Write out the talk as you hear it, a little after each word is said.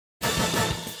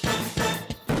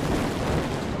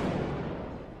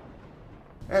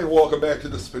And welcome back to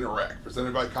the Spinner Rack,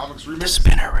 presented by Comics Remixed. The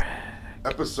Spinner Rack.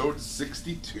 Episode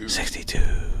 62. 62.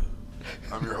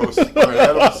 I'm your host, Brian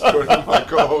Adams, joined with my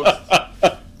co-host,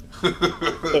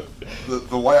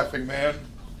 the laughing man,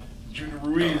 Junior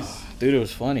Ruiz. Dude, it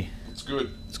was funny. It's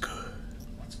good. It's good.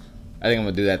 I think I'm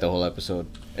going to do that the whole episode.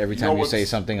 Every time you say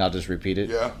something, I'll just repeat it.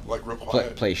 Yeah, like real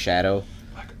quiet. Play Shadow.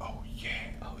 Like, oh yeah.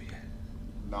 Oh yeah.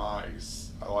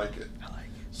 Nice. I like it. I like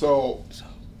it. So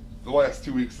the last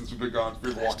 2 weeks since we've been gone,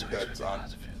 Fear the Walking Dead's on.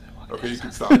 Okay, you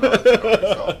can stop. Fear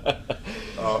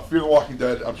the Walking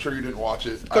Dead, I'm sure you didn't watch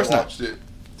it. Of course I watched it.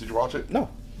 Did you watch it? No.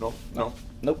 No? Nope.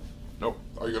 Nope.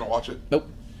 Are you going to watch it? Nope.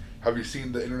 Have you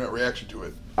seen the internet reaction to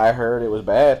it? I heard it was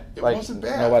bad. It wasn't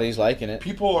bad. Nobody's liking it.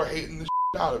 People are hating the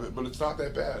out of it, but it's not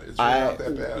that bad. It's really not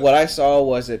that bad. What I saw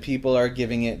was that people are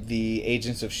giving it the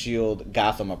Agents of S.H.I.E.L.D.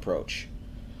 Gotham approach,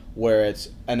 where it's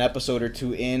an episode or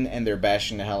two in and they're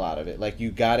bashing the hell out of it. Like,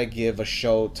 you gotta give a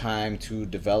show time to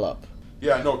develop.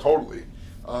 Yeah, no, totally.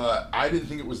 I didn't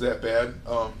think it was that bad.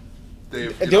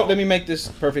 Let me make this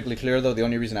perfectly clear, though. The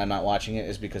only reason I'm not watching it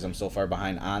is because I'm so far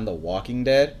behind on The Walking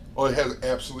Dead. Well, it has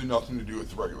absolutely nothing to do with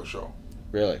the regular show.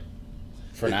 Really?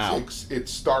 Now.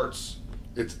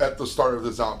 It's at the start of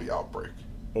the zombie outbreak.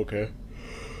 Okay.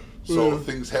 So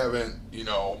things haven't,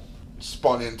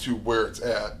 spun into where it's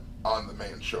at on the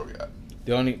main show yet.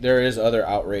 There is other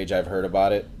outrage I've heard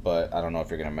about it, but I don't know if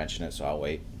you're going to mention it, so I'll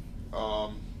wait.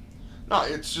 No,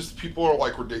 it's just people are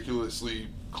like ridiculously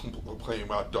complaining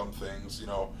about dumb things.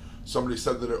 Somebody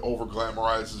said that it over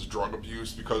glamorizes drug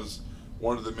abuse because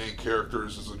one of the main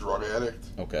characters is a drug addict.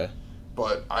 Okay.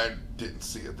 But I didn't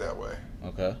see it that way.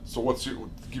 Okay. So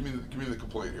give me the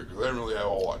complaint here, because I didn't really have a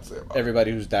whole lot to say about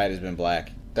Everybody who's died has been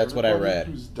black. That's what I read.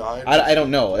 Who's died I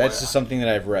don't know. That's just something that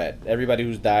I've read. Everybody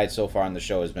who's died so far on the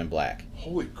show has been black.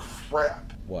 Holy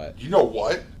crap. What? You know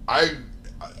what?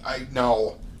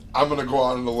 Now I'm gonna go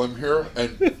out on a limb here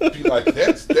and be like,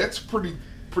 that's pretty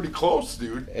close,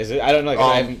 dude. Is it? I don't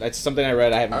know. It's something I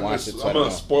read. I haven't watched it. So I'm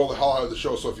gonna spoil the hell out of the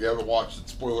show. So if you haven't watched it,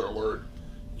 spoiler alert.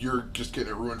 You're just getting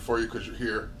it ruined for you because you're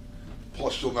here.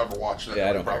 Plus, you'll never watch it. Yeah,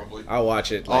 I don't probably. I'll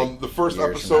watch it. The first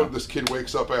episode, this kid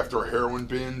wakes up after a heroin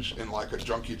binge in like a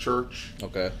junkie church.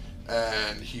 Okay.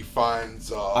 And he finds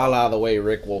a la the way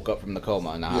Rick woke up from the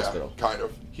coma in the hospital. Kind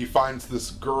of. He finds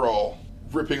this girl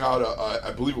ripping out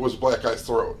I believe it was a black guy's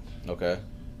throat. Okay.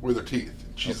 With her teeth.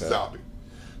 She's a zombie.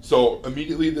 So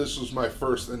immediately, this was my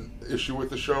first issue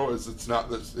with the show. It's not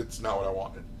what I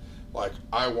wanted. Like,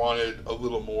 I wanted a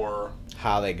little more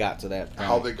how they got to that.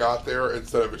 How they got there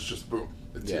instead of it's just boom,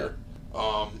 it's here.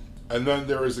 And then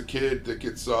there is a kid that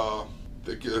gets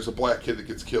there's a black kid that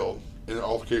gets killed in an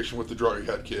altercation with the druggy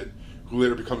head kid, who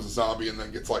later becomes a zombie and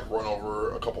then gets like run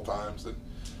over a couple times. And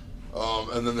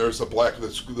then there's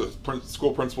the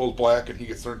school principal is black and he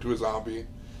gets turned into a zombie.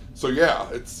 So yeah,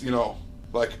 it's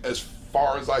like as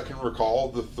far as I can recall,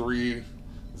 the 3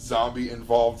 zombie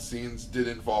involved scenes did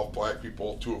involve black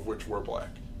people, 2 of which were black,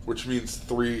 which means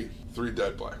 3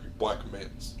 dead black men.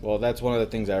 Well, that's one of the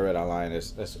things I read online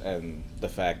and the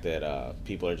fact that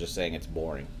people are just saying it's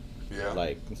boring. Yeah.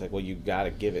 Like, it's like, well, you got to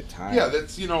give it time. Yeah,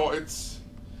 that's it's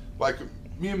like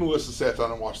me and Melissa sat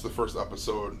down and watched the first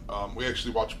episode. We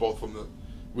actually watched both of them.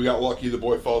 We got lucky. The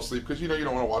boy fell asleep because you don't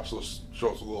want to watch those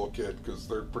shows with a little kid because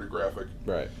they're pretty graphic.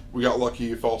 Right. We got lucky.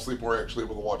 He fell asleep and we were actually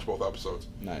able to watch both episodes.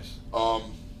 Nice.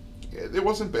 It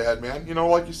wasn't bad, man.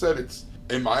 Like you said, it's,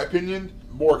 in my opinion,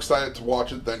 more excited to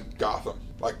watch it than Gotham.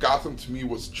 Like, Gotham to me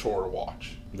was a chore to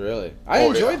watch. Really? I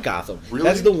enjoyed Gotham. Really?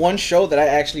 That's the one show that I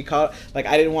actually caught. Like,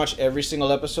 I didn't watch every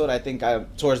single episode. I think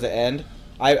towards the end.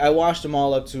 I watched them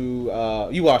all up to...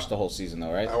 you watched the whole season,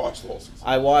 though, right? I watched the whole season.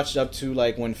 I watched up to,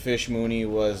 like, when Fish Mooney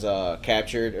was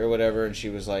captured or whatever, and she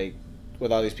was, like,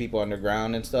 with all these people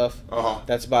underground and stuff. Uh-huh.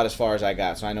 That's about as far as I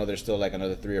got. So I know there's still, like,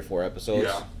 another 3 or 4 episodes.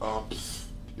 Yeah.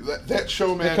 That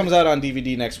show, man... It comes out on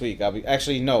DVD next week.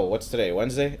 What's today?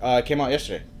 Wednesday? It came out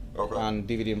yesterday. Okay. On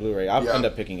DVD and Blu-ray. I'll end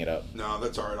up picking it up. No,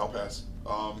 that's all right. I'll pass.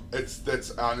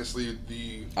 That's honestly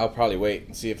I'll probably wait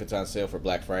and see if it's on sale for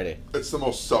Black Friday. It's the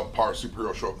most subpar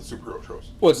superhero show of the superhero shows.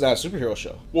 Well, it's not a superhero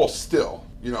show. Well, still,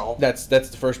 That's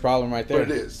the first problem right there.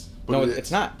 But it is.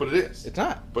 It's not. But it is. It's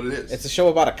not. But it is. It's a show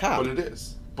about a cop. But it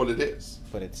is. But it is.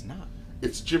 But it's not.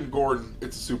 It's Jim Gordon.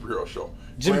 It's a superhero show.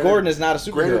 Gordon is not a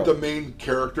superhero. Granted, the main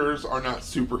characters are not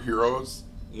superheroes.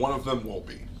 One of them will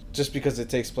be. Just because it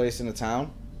takes place in a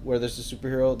town where there's a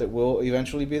superhero that will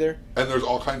eventually be there? And there's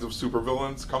all kinds of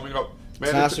supervillains coming up.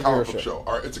 Man, it's a comic book show.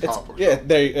 All right, it's a comic book show.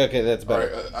 Yeah, okay, that's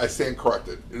better. All right, I stand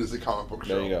corrected. It is a comic book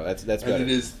show. There you go. That's better. And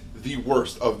it is the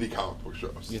worst of the comic book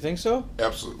shows. You think so?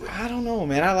 Absolutely. I don't know,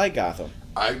 man. I like Gotham.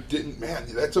 I didn't, man.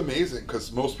 That's amazing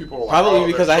because most people are like, probably oh,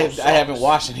 because that I show haven't sucks.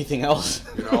 watched anything else.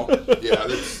 You know?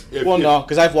 Yeah. No,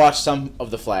 because I've watched some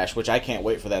of The Flash, which I can't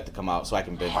wait for that to come out so I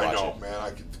can binge watch it. I know,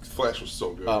 man. Flash was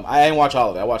so good. I didn't watch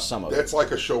all of it. I watched some of it. That's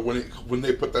like a show when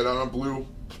they put that out on Blue,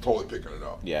 totally picking it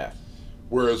up. Yeah.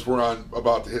 Whereas we're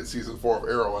about to hit season 4 of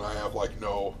Arrow, and I have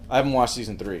I haven't watched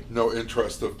season 3. No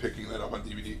interest of picking that up on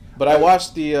DVD. But I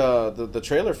watched the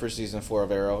trailer for season 4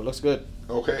 of Arrow. It looks good.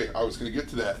 Okay, I was going to get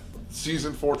to that.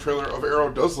 Season 4 trailer of Arrow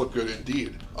does look good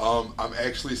indeed. I'm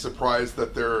actually surprised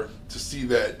that to see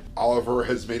that Oliver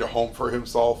has made a home for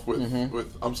himself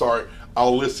with I'm sorry,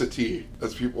 Olicity,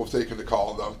 as people have taken to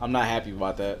call them. I'm not happy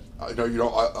about that. I know you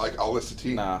don't like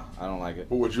Olicity. Nah, I don't like it.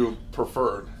 What would you have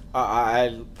preferred?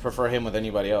 I prefer him with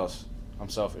anybody else. I'm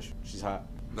selfish. She's hot.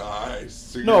 Nice.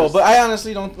 So But I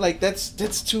honestly don't like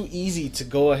that's too easy to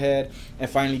go ahead and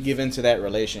finally give into that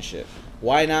relationship.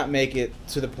 Why not make it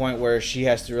to the point where she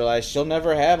has to realize she'll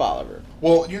never have Oliver?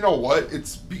 Well, you know what?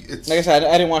 It's like I said,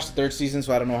 I didn't watch the 3rd season,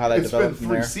 so I don't know how that developed from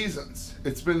there. It's been 3 seasons.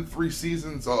 It's been 3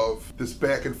 seasons of this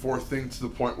back and forth thing to the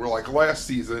point where, like, last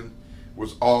season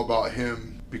was all about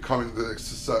him becoming the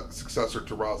successor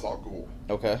to Ra's al Ghul.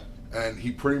 Okay. And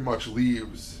he pretty much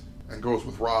leaves and goes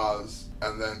with Ra's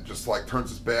and then just, like,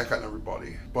 turns his back on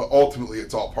everybody. But ultimately,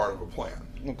 it's all part of a plan.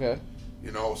 Okay.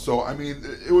 You know, so, I mean,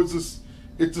 it was this...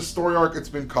 It's a story arc. It's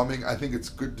been coming. I think it's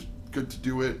good to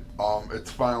do it.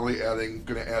 It's finally going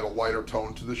to add a lighter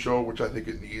tone to the show, which I think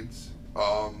it needs.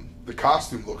 The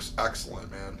costume looks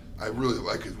excellent, man. I really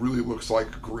like it. It really looks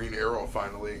like Green Arrow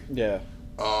finally. Yeah.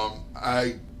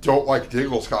 I don't like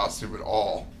Diggle's costume at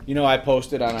all. You know, I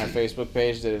posted on our Facebook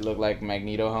page that it looked like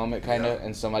Magneto helmet, kind of, Yeah.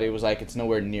 and somebody was like, it's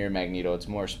nowhere near Magneto. It's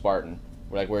more Spartan.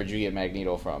 We're like, where'd you get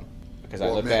Magneto from? Because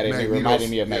I looked at it and it reminded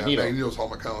me of Magneto. Magneto's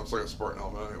helmet kind of looks like a Spartan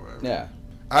helmet anyway. Yeah.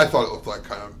 I thought it looked like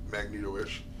kind of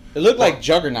Magneto-ish. It looked like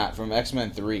Juggernaut from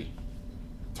X-Men 3.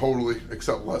 Totally,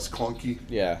 except less clunky.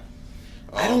 Yeah.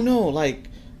 I don't know, like,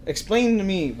 explain to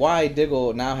me why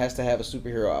Diggle now has to have a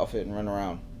superhero outfit and run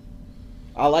around.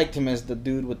 I liked him as the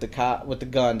dude with the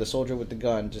gun, the soldier with the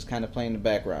gun, just kind of playing in the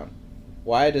background.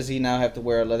 Why does he now have to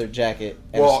wear a leather jacket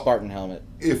and a Spartan helmet?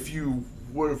 If you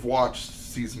would have watched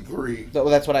season 3... Well,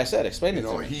 that's what I said. Explain it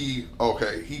to me.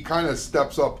 He kind of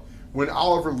steps up. When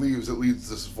Oliver leaves, it leaves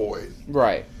this void.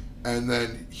 Right. And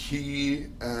then he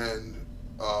and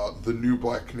the new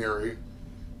Black Canary...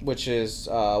 Which is,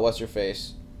 what's her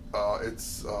face?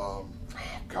 It's,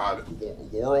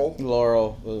 Laurel?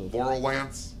 Laurel. Laurel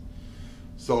Lance.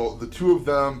 So the two of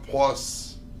them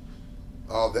plus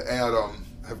the Atom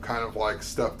have kind of like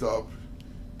stepped up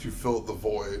to fill the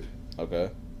void. Okay.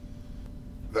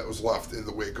 That was left in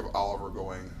the wake of Oliver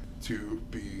going to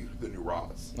be the new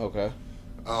Ra's. Okay.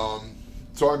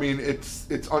 So I mean,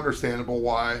 it's understandable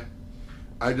why.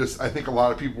 I think a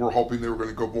lot of people were hoping they were going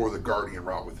to go more the Guardian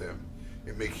route with him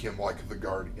and make him like the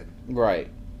Guardian. Right.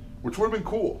 Which would have been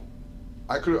cool.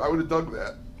 I would have dug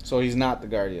that. So he's not the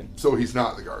Guardian. So he's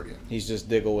not the Guardian. He's just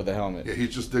Diggle with a helmet. Yeah,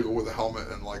 he's just Diggle with a helmet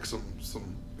and like some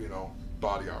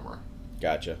body armor.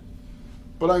 Gotcha.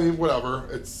 But I mean, whatever.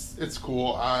 It's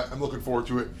cool. I'm looking forward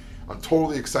to it. I'm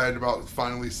totally excited about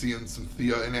finally seeing some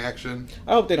Thea in action.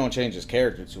 I hope they don't change his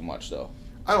character too much, though.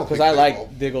 I don't think because I like will.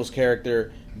 Diggle's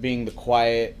character being the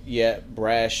quiet yet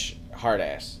brash hard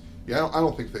ass. Yeah, I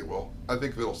don't think they will. I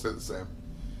think they'll stay the same.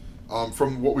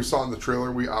 From what we saw in the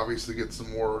trailer, we obviously get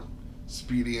some more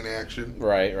Speedy in action.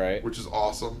 Right. Which is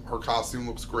awesome. Her costume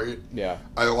looks great. Yeah.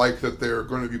 I like that they're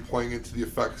going to be playing into the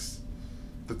effects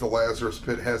that the Lazarus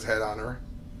Pit has had on her.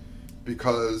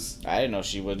 Because... I didn't know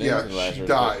she would. Yeah, she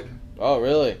died. Pit. Oh,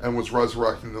 really? And was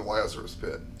resurrected in the Lazarus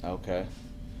Pit. Okay.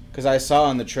 Because I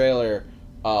saw in the trailer,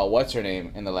 what's her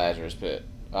name in the Lazarus Pit?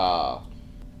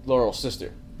 Laurel's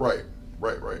sister. Right.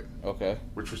 Okay.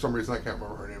 Which for some reason I can't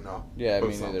remember her name now. Yeah, but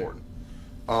me it's neither. not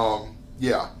important.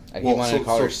 Yeah. He wanted to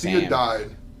call her Sam. Thea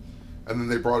died, and then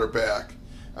they brought her back,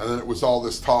 and then it was all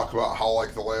this talk about how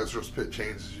like the Lazarus Pit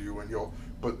changes you, and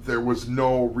but there was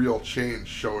no real change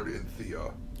showed in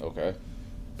Thea. Okay.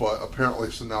 But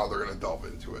apparently, so now they're going to delve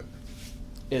into it.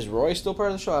 Is Roy still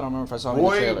part of the show? I don't remember if I saw him in the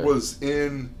Roy trailer. was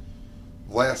in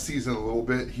last season a little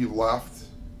bit. He left,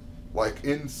 like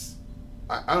in,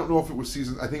 I don't know if it was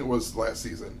season. I think it was last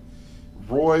season.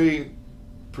 Roy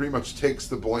pretty much takes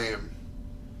the blame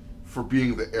for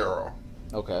being the Arrow.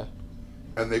 Okay.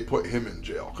 And they put him in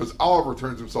jail because Oliver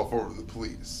turns himself over to the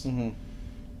police, Mm-hmm.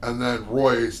 and then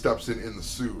Roy steps in the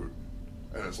suit,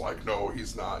 and it's like, no,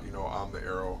 he's not. I'm the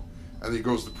Arrow, and he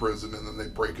goes to prison, and then they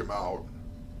break him out,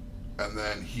 and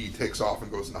then he takes off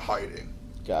and goes into hiding.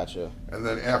 Gotcha. And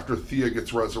then after Thea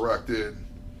gets resurrected,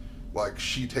 like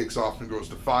she takes off and goes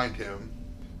to find him,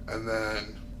 and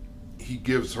then he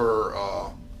gives her.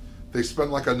 They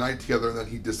spend like a night together, and then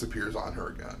he disappears on her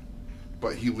again,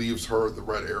 but he leaves her the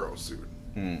Red Arrow suit,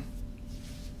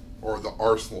 or the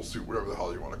Arsenal suit, whatever the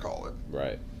hell you want to call it.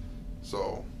 Right.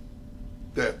 So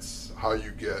that's how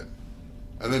you get.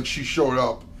 And then she showed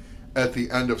up at the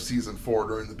end of season 4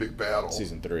 during the big battle.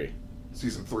 Season 3.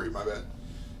 Season 3, my bad.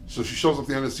 So she shows up at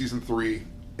the end of season 3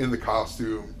 in the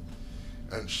costume,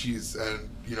 and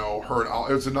you know, her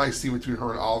and it was a nice scene between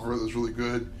her and Oliver that was really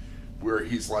good, where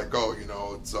he's like, oh, you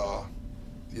know, it's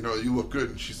you know, you look good,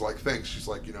 and she's like, thanks. She's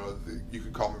like, you know, you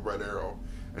can call me Red Arrow,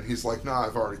 and he's like, nah,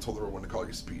 I've already told everyone to call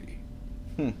you Speedy.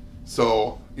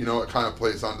 So, you know, it kind of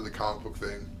plays onto the comic book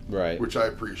thing, right? Which I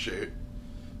appreciate.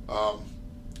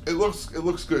 It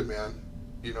looks good, man.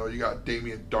 You know, you got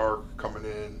Damien Dark coming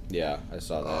in. Yeah, I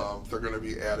saw that. They're going to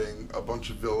be adding a bunch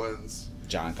of villains.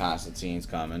 John Constantine's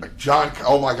coming.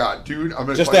 Oh my god, dude! I'm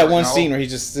gonna just that one scene where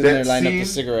he's just sitting there lining up the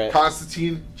cigarette.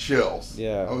 Constantine chills.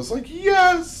 Yeah, I was like,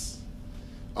 yes.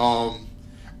 I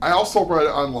also read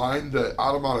online that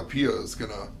Onomatopoeia is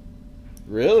gonna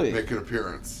really make an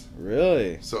appearance.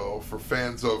 Really? So for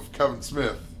fans of Kevin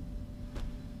Smith,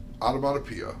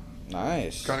 Onomatopoeia.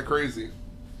 Nice. Kind of crazy,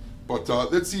 but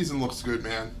that season looks good,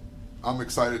 man. I'm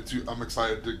excited to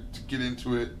get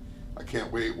into it. I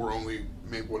can't wait. We're only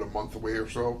maybe a month away or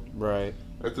so. Right.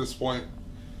 At this point.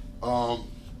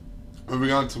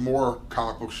 Moving on to more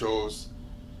comic book shows.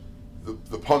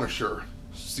 The Punisher,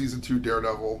 season 2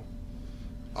 Daredevil.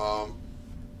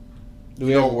 Do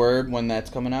we have a word when that's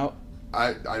coming out?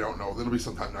 I don't know. It'll be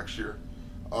sometime next year.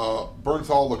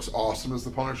 Bernthal looks awesome as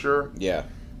the Punisher. Yeah.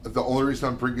 The only reason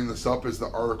I'm bringing this up is the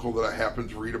article that I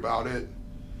happened to read about it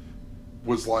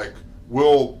was like,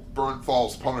 will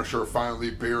Bernthal's Punisher finally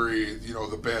bury, you know,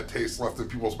 the bad taste left in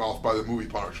people's mouth by the movie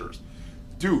Punishers?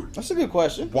 Dude. That's a good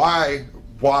question. Why?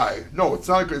 No, it's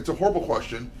not a good, it's a horrible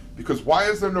question, because why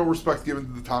is there no respect given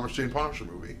to the Thomas Jane Punisher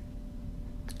movie?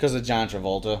 Because of John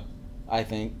Travolta, I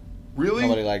think. Really?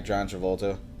 Nobody liked John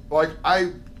Travolta. But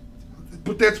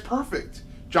that's perfect.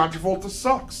 John Travolta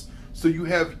sucks. So you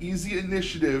have easy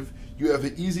initiative, you have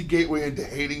an easy gateway into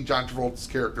hating John Travolta's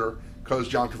character, because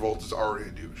John Travolta's already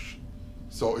a douche.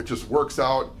 So it just works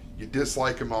out. You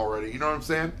dislike him already. You know what I'm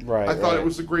saying? Right. I thought it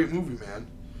was a great movie, man.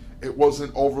 It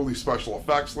wasn't overly special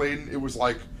effects laden. It was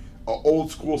like an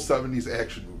old school 70s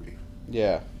action movie.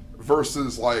 Yeah.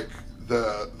 Versus like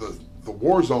the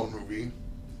Warzone movie,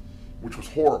 which was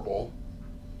horrible.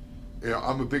 You know,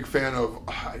 I'm a big fan of,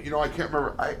 you know, I can't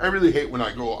remember. I really hate when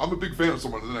I'm a big fan of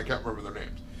someone and then I can't remember their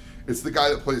names. It's the guy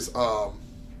that plays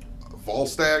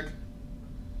Volstagg.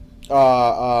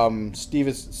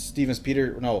 Stevens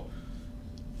Peter, no.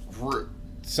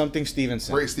 Something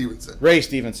Stevenson. Ray Stevenson.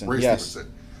 Yes.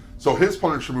 Stevenson. So his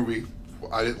Punisher movie,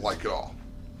 I didn't like at all.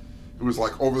 It was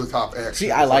like over the top action.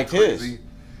 See, I liked his.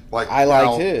 I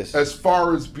liked his. As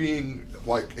far as being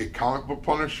like a comic book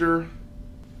Punisher,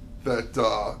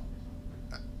 that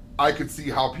I could see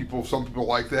how some people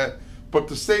like that. But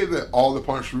to say that all the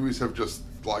Punisher movies have just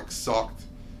like sucked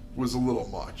was a little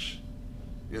much.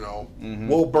 You know,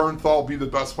 will Bernthal be the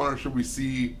best Punisher we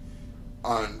see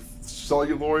on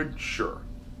celluloid? Sure.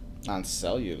 On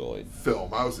celluloid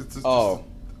film. It's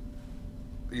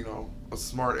you know, a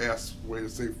smart ass way to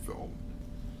say film.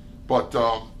 But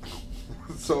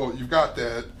so you've got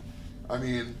that. I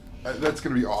mean, that's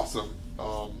gonna be awesome.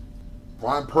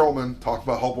 Ron Perlman talked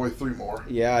about Hellboy 3 more.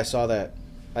 Yeah, I saw that.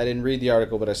 I didn't read the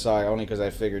article, but I saw it only because I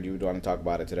figured you would want to talk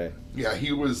about it today. Yeah,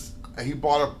 he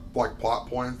brought up like plot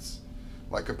points.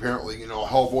 Like apparently, you know,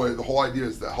 Hellboy. The whole idea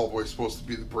is that Hellboy is supposed to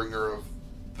be the bringer of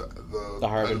the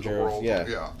harbinger end of the world.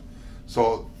 Yeah.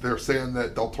 So they're saying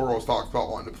that Del Toro's talked about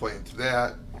wanting to play into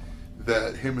that.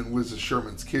 That him and Liz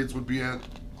Sherman's kids would be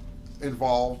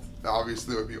involved.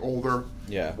 Obviously, they would be older.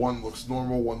 Yeah. One looks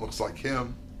normal. One looks like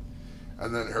him.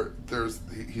 And then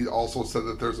he also said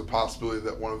that there's a possibility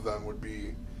that one of them would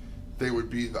be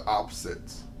the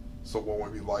opposites. So one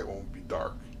would be light, one would be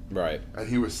dark. Right. And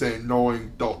he was saying,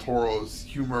 knowing Del Toro's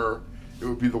humor, it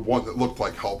would be the one that looked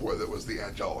like Hellboy that was the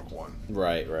angelic one.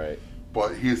 Right.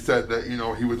 But he said that, you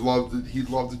know, he'd love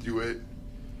to do it.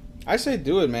 I say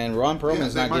do it, man. Ron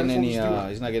Perlman's not getting any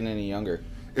he's not getting any younger.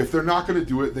 If they're not going to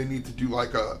do it, they need to do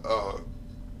like what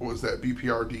was that,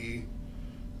 BPRD,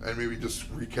 and maybe just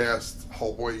recast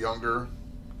Hellboy younger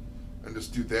and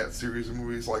just do that series of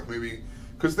movies. Like maybe,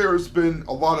 because there's been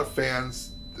a lot of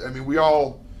fans. I mean,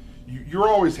 you're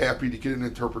always happy to get an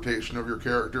interpretation of your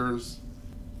characters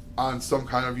on some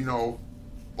kind of, you know,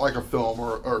 like a film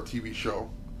or a TV show.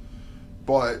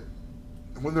 But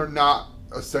when they're not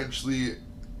essentially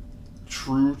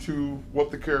true to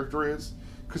what the character is,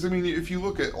 Because I mean, if you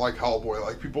look at like Hellboy,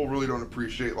 like people really don't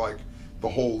appreciate like the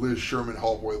whole Liz Sherman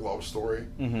Hellboy love story.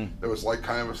 That was like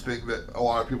kind of a thing that a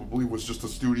lot of people believe was just a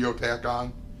studio tack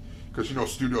on. Because you know,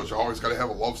 studios, you always got to have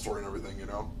a love story and everything, you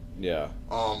know. Yeah.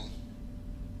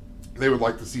 They would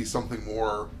like to see something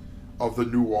more of the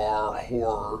noir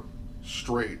horror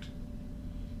straight,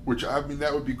 which I mean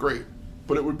that would be great.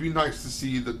 But it would be nice to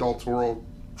see the Del Toro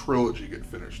trilogy get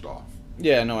finished off.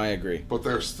 Yeah, no, I agree. But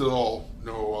there's still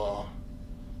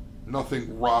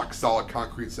nothing rock solid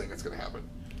concrete saying it's going to happen.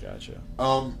 Gotcha.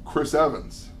 Chris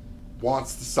Evans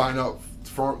wants to sign up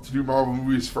to do Marvel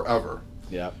movies forever.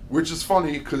 Yeah. Which is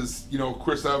funny because, you know,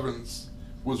 Chris Evans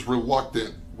was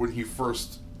reluctant when he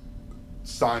first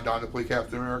signed on to play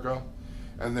Captain America.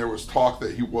 And there was talk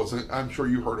that he wasn't, I'm sure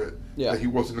you heard it, that he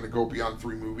wasn't going to go beyond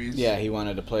 3 movies. Yeah, he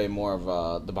wanted to play more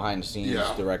of the behind-the-scenes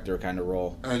director kind of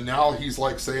role. And now he's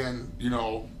like saying, you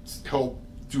know, he'll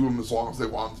do them as long as they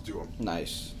want him to do them.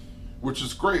 Nice. Which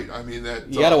is great. I mean,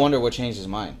 that... You got to wonder what changed his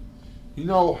mind. You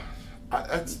know,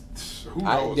 that's... Who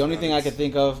knows? The only thing I could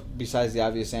think of, besides the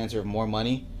obvious answer of more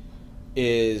money,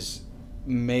 is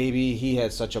maybe he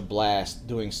had such a blast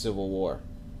doing Civil War.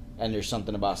 And there's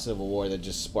something about Civil War that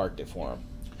just sparked it for him.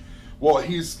 Well,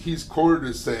 he's quoted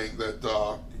as saying that,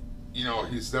 you know,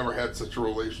 he's never had such a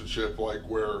relationship, like,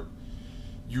 where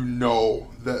you know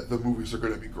that the movies are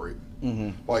going to be great.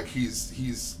 Like,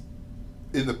 he's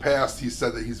in the past, he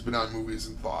said that he's been on movies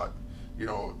and thought, you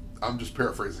know, I'm just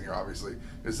paraphrasing here, obviously,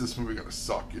 is this movie going to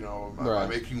suck, you know? Am I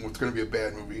making what's going to be a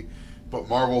bad movie? But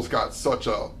Marvel's got such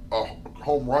a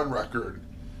home run record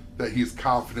that he's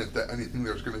confident that anything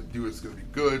they're going to do is going to be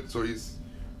good, so he's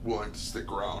willing to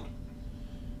stick around.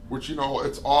 Which, you know,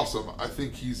 it's awesome. I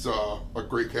think he's a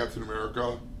great Captain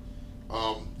America.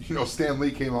 You know, Stan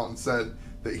Lee came out and said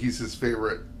that he's his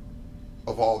favorite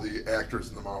of all the actors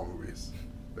in the Marvel movies.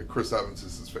 That Chris Evans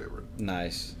is his favorite.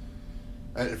 Nice.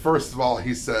 And first of all,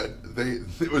 he said,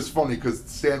 it was funny because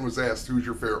Stan was asked, who's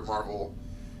your favorite Marvel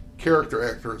character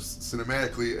actors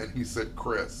cinematically, and he said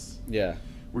Chris. Yeah.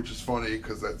 Which is funny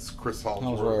because that's Chris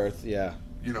Hemsworth. Hemsworth, yeah.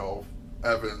 You know,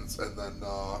 Evans, and then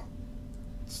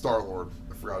Star-Lord.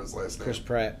 I forgot his last name. Chris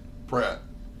Pratt.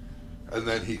 And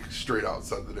then he straight out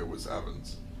said that it was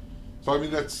Evans. So, I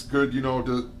mean, that's good, you know,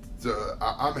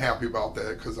 I'm happy about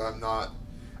that because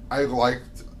I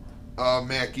liked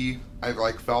Mackie. I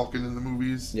like Falcon in the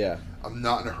movies. Yeah. I'm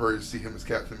not in a hurry to see him as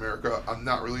Captain America. I'm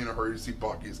not really in a hurry to see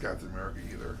Bucky as Captain America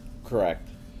either. Correct.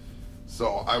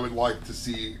 So I would like to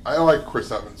see... I like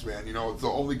Chris Evans, man. You know, it's the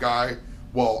only guy,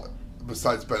 well,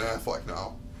 besides Ben Affleck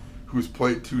now, who's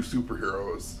played 2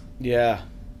 superheroes. Yeah.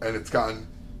 And it's gotten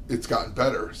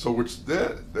better. So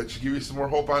that should give you some more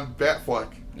hope on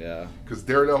Batfleck. Yeah. Because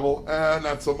Daredevil,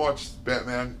 not so much.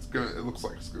 Batman, it looks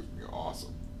like it's going to be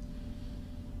awesome.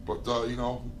 But, you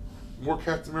know, more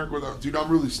Captain America without... Dude,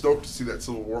 I'm really stoked to see that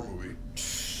Civil War movie.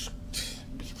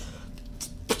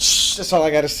 That's all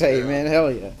I got to say, man.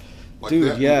 Hell yeah. Like,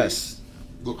 dude, yes.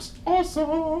 Looks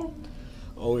awesome.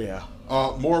 Oh, yeah.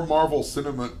 More Marvel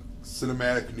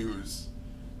cinematic news.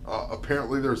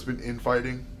 Apparently there's been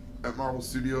infighting at Marvel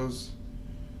Studios.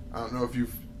 I don't know if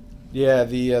you've... Yeah,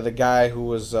 the guy who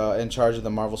was in charge of the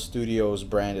Marvel Studios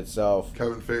brand itself.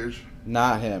 Kevin Feige?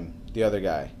 Not him. The other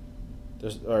guy.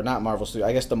 Or not Marvel Studios.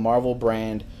 I guess the Marvel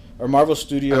brand. Or Marvel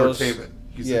Studios... Entertainment.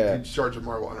 He's in charge of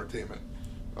Marvel Entertainment.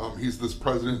 He's this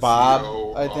president, Bob,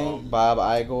 CEO. I think. Bob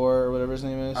Iger, or whatever his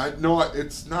name is. No,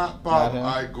 it's not Bob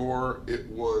Iger. It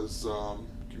was...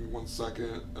 give me 1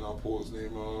 second, and I'll pull his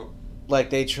name up.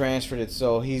 Like, they transferred it,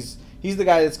 so he's the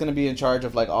guy that's going to be in charge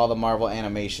of, like, all the Marvel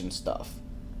animation stuff.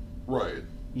 Right.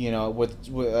 You know,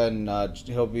 and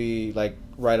he'll be, like,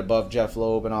 right above Jeff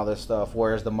Loeb and all this stuff,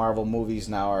 whereas the Marvel movies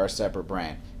now are a separate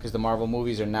brand. Because the Marvel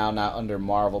movies are now not under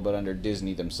Marvel, but under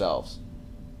Disney themselves.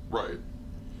 Right.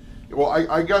 Well,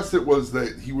 I guess it was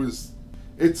that he was...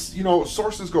 It's, you know,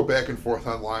 sources go back and forth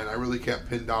online. I really can't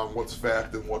pin down what's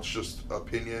fact and what's just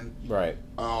opinion. Right.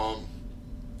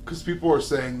 Because people are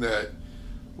saying that,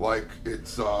 like,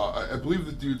 it's... I believe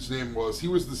the dude's name was... He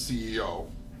was the CEO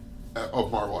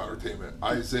of Marvel Entertainment.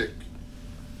 Isaac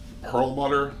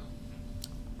Perlmutter.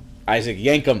 Isaac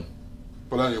Yankum.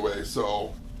 But anyway,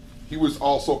 so... He was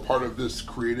also part of this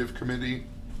creative committee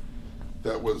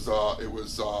that was... it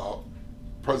was...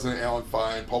 President Alan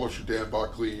Fine, publisher Dan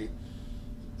Buckley,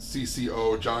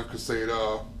 CCO John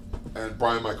Quesada, and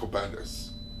Brian Michael Bendis,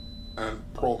 and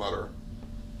Perlmutter,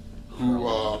 who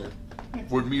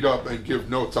would meet up and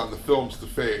give notes on the films to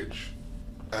Feige.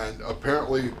 And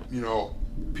apparently, you know,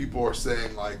 people are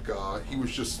saying, like, he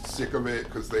was just sick of it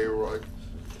because they were like...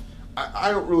 I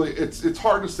don't really... It's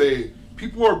hard to say.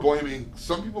 People are blaming...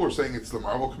 Some people are saying it's the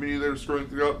Marvel community that are screwing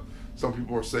things up. Some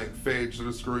people are saying Phage that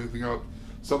is screwing anything up.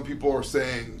 Some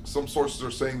sources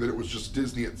are saying that it was just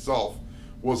Disney itself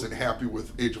wasn't happy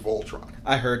with Age of Ultron.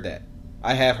 I heard that.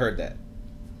 I have heard that.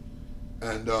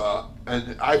 And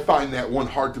I find that one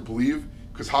hard to believe,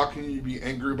 because how can you be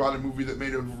angry about a movie that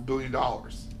made over $1 billion?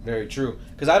 Very true.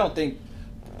 Because I don't think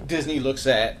Disney looks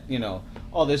at,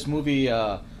 oh, this movie,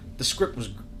 the script was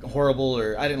horrible,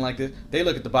 or I didn't like it. They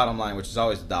look at the bottom line, which is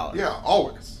always the dollar. Yeah,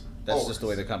 always. That's always. just the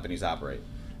way the companies operate.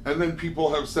 And then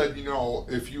people have said,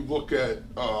 if you look at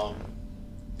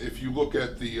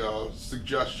the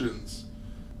suggestions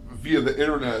via the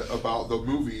internet about the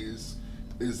movies,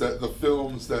 is that the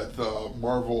films that the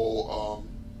Marvel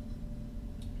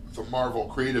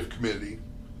Creative Committee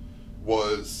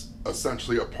was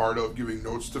essentially a part of giving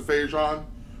notes to Phage on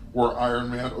were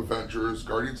Iron Man, Avengers,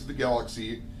 Guardians of the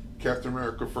Galaxy, Captain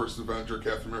America First Avenger,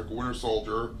 Captain America Winter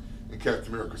Soldier, and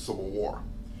Captain America Civil War.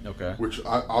 Okay. Which,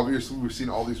 obviously, we've seen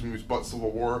all these movies but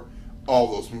Civil War. All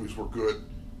those movies were good,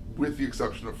 with the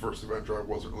exception of First Avenger, I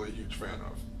wasn't really a huge fan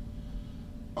of.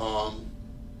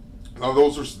 Now,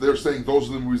 they're saying those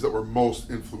are the movies that were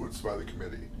most influenced by the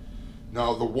committee.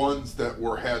 Now, the ones that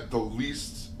had the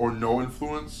least or no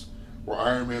influence were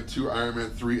Iron Man 2, Iron Man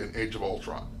 3, and Age of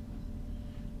Ultron.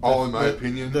 All, in my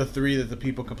opinion. The three that the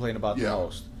people complain about the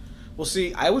most. Well,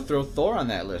 see, I would throw Thor on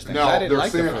that list. Now, they're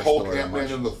saying Hulk, Thor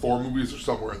Ant-Man, and the Thor movies are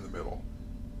somewhere in the middle.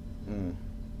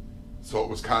 So it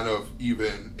was kind of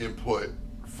even input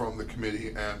from the committee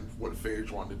and what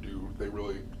Phage wanted to do.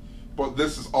 But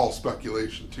this is all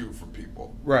speculation, too, from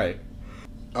people. Right.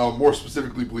 More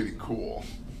specifically, Bleeding Cool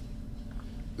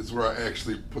is where I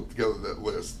actually put together that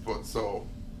list. But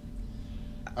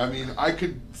I mean, I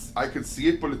could see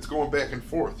it, but it's going back and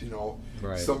forth,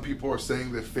 Right. Some people are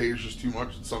saying that Phage is too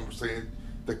much, and some are saying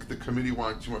that the committee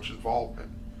wanted too much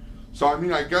involvement. So, I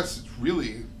mean, I guess it's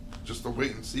really just a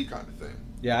wait-and-see kind of thing.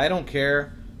 Yeah, I don't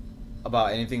care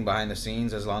about anything behind the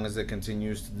scenes as long as it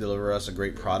continues to deliver us a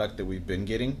great product that we've been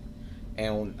getting.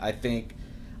 And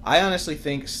I honestly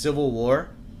think Civil War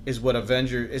is what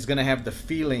Avengers is going to have the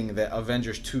feeling that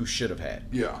Avengers 2 should have had.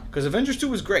 Yeah. Because Avengers 2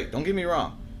 was great, don't get me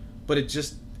wrong. But it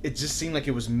just seemed like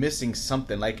it was missing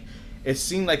something. Like, it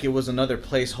seemed like it was another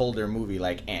placeholder movie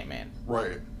like Ant-Man.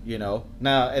 Right.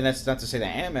 Now, and that's not to say that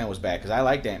Ant-Man was bad, because I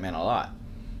liked Ant-Man a lot.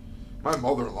 My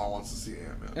mother-in-law wants to see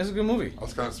Ant-Man. It's a good movie. I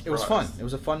was kind of surprised. It was fun. It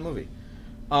was a fun movie.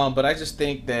 But I just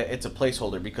think that it's a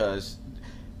placeholder because,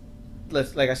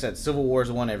 like I said, Civil War is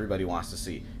the one everybody wants to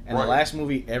see. And the last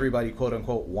movie everybody,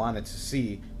 quote-unquote, wanted to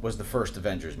see was the first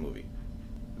Avengers movie.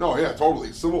 No, yeah,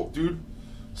 totally. Civil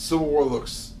War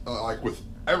looks like, with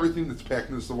everything that's packed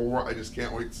into Civil War, I just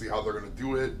can't wait to see how they're going to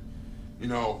do it.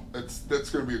 That's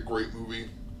going to be a great movie.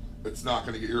 It's not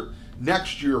going to get here.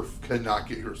 Next year cannot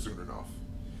get here soon enough.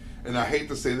 And I hate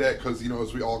to say that because,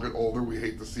 as we all get older, we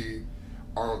hate to see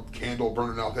our candle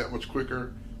burning out that much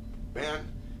quicker. Man,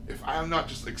 if I'm not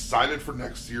just excited for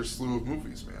next year's slew of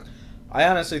movies, man. I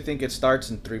honestly think it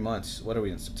starts in 3 months. What are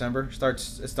we in, September? It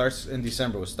starts in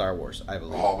December with Star Wars, I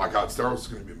believe. Oh my God, Star Wars is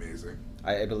going to be amazing.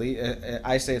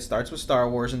 I say it starts with Star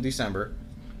Wars in December,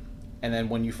 and then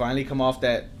when you finally come off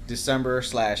that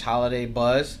December/holiday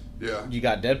buzz, you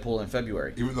got Deadpool in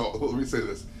February. Even though, let me say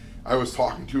this, I was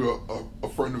talking to a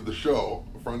friend of the show,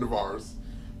 a friend of ours.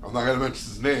 I'm not going to mention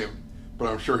his name, but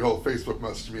I'm sure he'll Facebook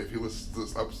message me if he listens to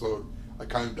this episode. I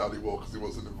kind of doubt he will because he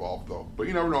wasn't involved though. But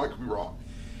you never know, I could be wrong.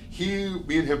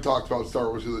 Me and him talked about Star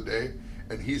Wars the other day,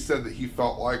 and he said that he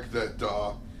felt like that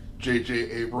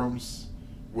J.J. Abrams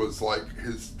was like,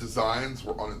 his designs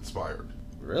were uninspired.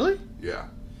 Really? Yeah.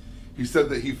 He said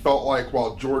that he felt like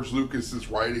while George Lucas's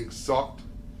writing sucked,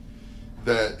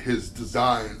 that his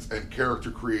designs and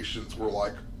character creations were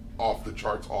like off the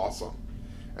charts awesome.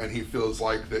 And he feels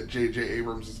like that J.J.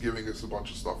 Abrams is giving us a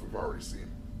bunch of stuff we've already seen.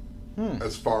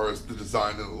 As far as the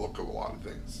design and the look of a lot of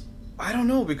things. I don't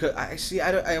know, because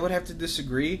I would have to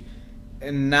disagree,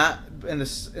 and not in the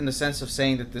sense of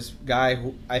saying that this guy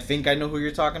who I think I know who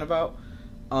you're talking about.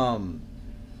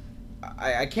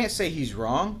 I can't say he's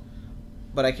wrong,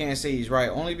 but I can't say he's right,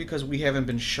 only because we haven't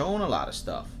been shown a lot of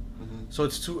stuff. So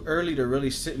it's too early to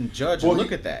really sit and judge and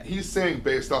look at that. He's saying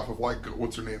based off of, like,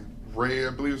 what's her name? Rey,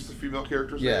 I believe is the female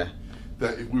character's name.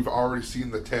 That we've already seen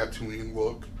the Tatooine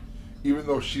look. Even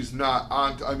though she's not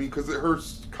on... because her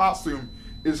costume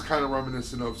is kind of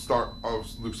reminiscent of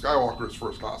Luke Skywalker's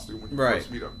first costume when you first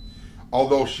meet him.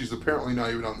 Although she's apparently not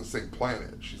even on the same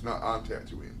planet. She's not on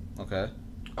Tatooine. Okay.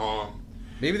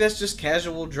 Maybe that's just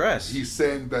casual dress. He's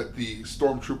saying that the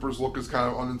Stormtroopers look is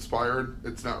kind of uninspired.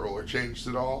 It's not really changed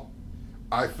at all.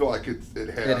 I feel like it has.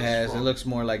 It has. It looks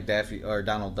more like Daffy or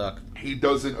Donald Duck. He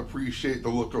doesn't appreciate the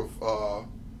look of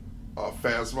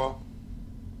Phasma.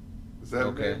 Is that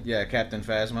okay? name? Yeah, Captain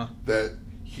Phasma. That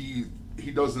he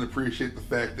doesn't appreciate the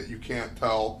fact that you can't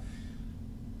tell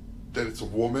that it's a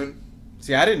woman.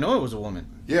 See, I didn't know it was a woman.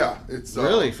 Yeah, it's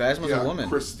really Phasma's a woman.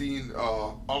 Christine.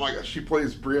 Oh my gosh, she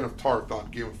plays Brienne of Tarth on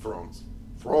Game of Thrones.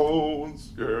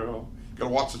 Thrones, yeah. Gotta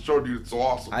watch the show, dude. It's so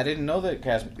awesome. I didn't know that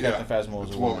Captain Phasma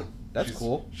was a woman. That's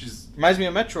cool. She's reminds me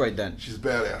of Metroid then. She's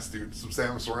badass, dude. Some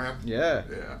Samus Aran. Yeah.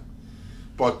 Yeah.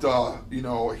 But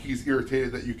he's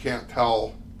irritated that you can't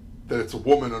tell that it's a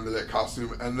woman under that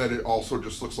costume, and that it also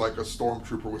just looks like a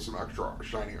stormtrooper with some extra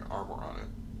shiny armor on it.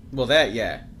 Well, that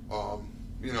yeah.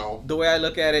 The way I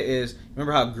look at it is,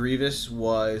 remember how Grievous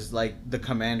was like the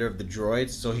commander of the droids,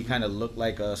 so he kind of looked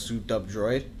like a souped-up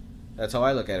droid. That's how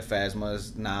I look at it. Phasma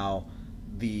is now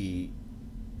the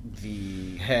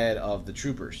head of the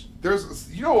troopers.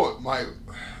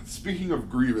 Speaking of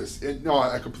Grievous,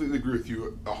 I completely agree with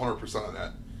you 100% on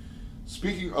that.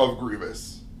 Speaking of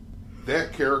Grievous,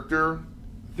 that character,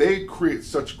 they create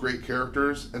such great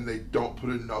characters, and they don't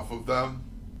put enough of them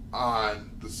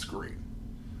on the screen.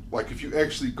 Like, if you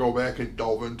actually go back and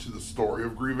delve into the story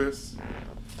of Grievous,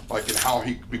 like, and how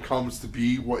he becomes to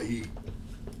be what he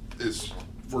is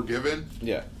forgiven.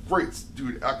 Yeah. Great,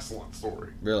 dude, excellent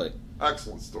story. Really?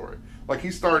 Excellent story. Like,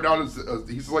 he started out as,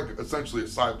 he's like essentially a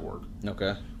cyborg.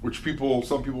 Okay. Which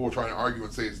some people will try to argue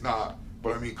and say he's not.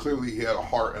 But, I mean, clearly he had a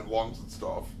heart and lungs and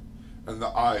stuff. And the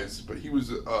eyes. But he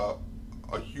was a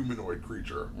humanoid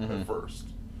creature at first.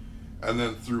 And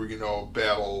then through,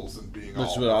 battles and being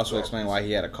Which would also explain why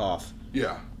he had a cough.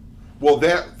 Yeah. Well,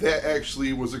 that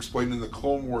actually was explained in the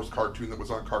Clone Wars cartoon that was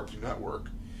on Cartoon Network.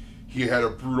 He had a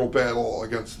brutal battle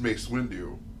against Mace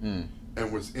Windu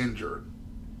and was injured.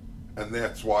 And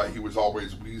that's why he was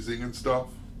always wheezing and stuff.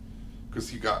 Because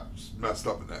he got messed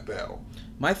up in that battle.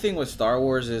 My thing with Star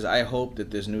Wars is I hope that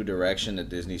this new direction that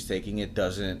Disney's taking it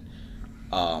doesn't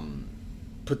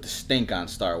put the stink on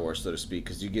Star Wars, so to speak,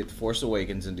 because you get Force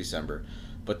Awakens in December,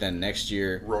 but then next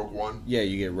year Rogue One. Yeah,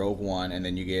 you get Rogue One, and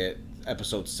then you get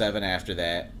Episode 7 after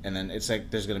that, and then it's like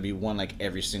there's going to be one like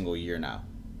every single year now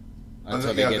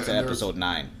until they get to Episode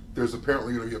 9. There's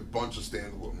apparently going to be a bunch of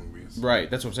standalone movies. Right,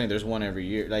 that's what I'm saying. There's one every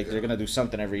year. Like they're going to do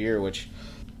something every year, which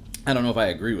I don't know if I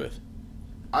agree with.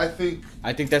 I think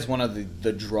that's one of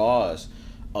the draws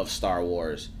of Star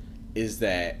Wars is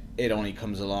that it only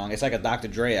comes along. It's like a Dr.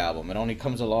 Dre album. It only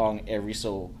comes along every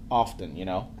so often,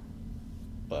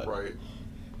 But right.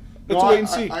 Let's wait and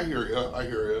see. I hear you.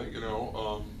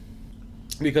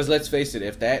 Because let's face it,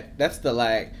 if that's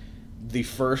the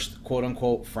first quote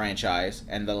unquote franchise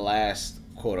and the last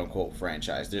quote unquote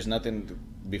franchise. There's nothing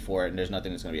before it, and there's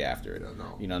nothing that's gonna be after it.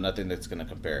 Yeah, no. Nothing that's gonna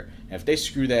compare. And if they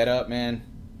screw that up, man.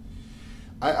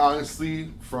 I honestly,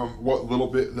 from what little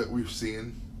bit that we've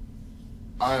seen,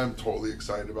 I am totally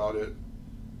excited about it.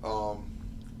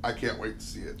 I can't wait to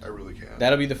see it. I really can.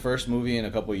 That'll be the first movie in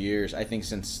a couple of years, I think,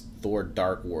 since Thor: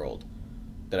 Dark World,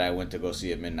 that I went to go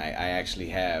see at midnight. I actually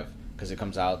have, because it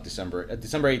comes out December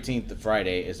 18th. The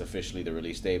Friday is officially the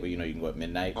release date, but you can go at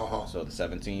midnight. So the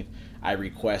 17th. I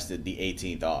requested the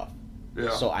 18th off,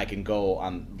 so I can go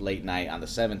on late night on the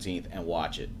 17th and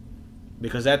watch it.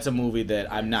 Because that's a movie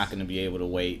that I'm not going to be able to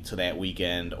wait till that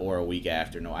weekend or a week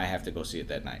after. No, I have to go see it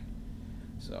that night.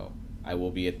 So I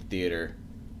will be at the theater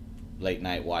late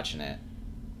night watching it.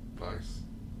 Nice.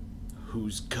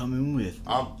 Who's coming with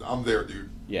me? I'm there, dude.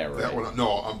 Yeah, right. That one,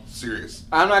 no, I'm serious.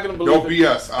 I'm not going to believe it. No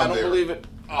BS. I don't believe it.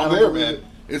 I'm there, man.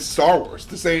 It's Star Wars.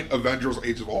 This ain't Avengers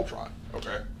Age of Ultron,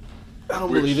 okay? I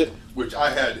don't believe it. Which I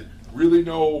had really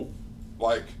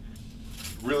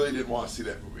really didn't want to see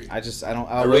that movie. I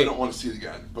really don't want to see it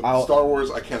again. But Star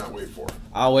Wars, I cannot wait for.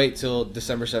 I'll wait till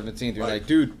December 17th. You're like,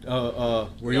 dude,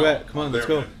 where you at? Come on, let's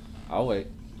go. Man. I'll wait.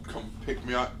 Come pick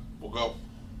me up. We'll go.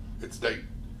 It's a date,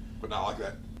 but not like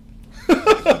that.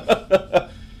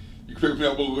 You pick me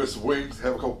up, we'll go get some wings,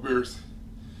 have a couple beers,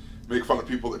 make fun of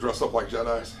people that dress up like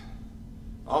Jedis.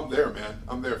 I'm there, man.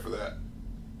 I'm there for that.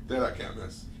 That I can't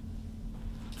miss.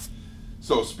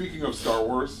 So, speaking of Star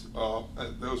Wars,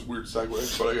 that was a weird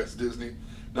segue, but I guess Disney,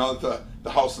 now that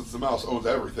the house that's the mouse owns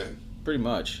everything. Pretty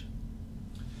much.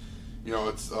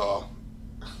 It's, it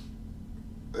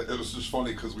was just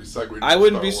funny because we segued. I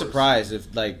wouldn't be surprised if,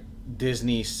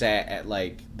 Disney sat at,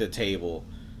 the table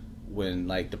when,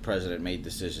 the president made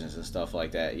decisions and stuff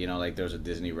like that. There was a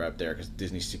Disney rep there because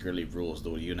Disney secretly rules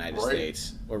the United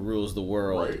States or rules the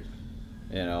world. Right.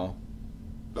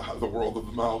 The world of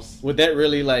the mouse. Would that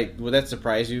really would that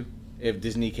surprise you if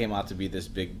Disney came out to be this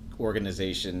big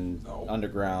organization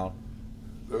underground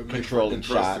controlling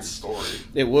shots? Story.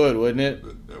 It would, wouldn't it?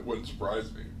 It wouldn't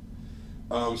surprise me.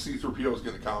 C-3PO is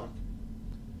getting a comic.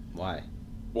 Why?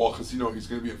 Well, because he's going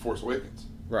to be in Force Awakens.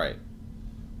 Right.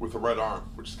 with a red arm,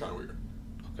 which is kind of weird.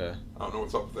 Okay. I don't know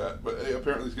what's up with that, but hey,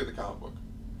 apparently he's getting a comic book.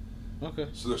 Okay.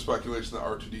 So there's speculation that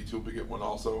R2-D2 will be getting one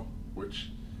also,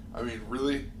 which, I mean,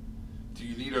 really, do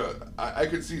you need a... I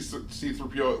could see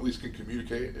C-3PO at least can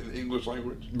communicate in the English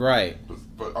language. Right.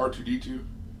 But R2-D2,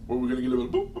 what are we going to get a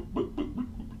boop, boop, boop, boop, boop,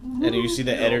 And then you see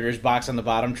the editor's box on the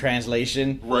bottom,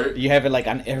 translation. Right. You have it like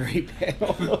on every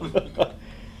panel.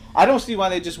 I don't see why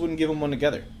they just wouldn't give them one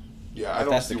together. Yeah, I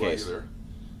don't see why either.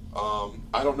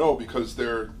 I don't know, because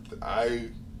I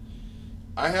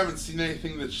haven't seen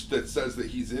anything that says that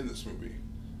he's in this movie.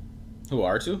 Who,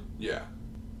 R2? Yeah.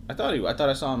 I thought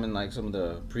I saw him in like some of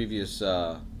the previous.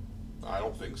 I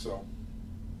don't think so.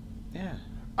 Yeah.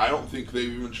 I don't think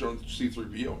they've even shown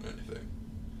C-3PO in anything.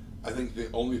 I think the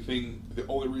only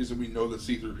reason we know that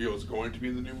C-3PO is going to be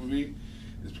in the new movie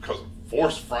is because of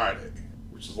Force Friday,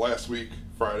 which is last week,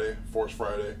 Friday, Force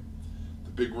Friday,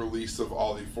 the big release of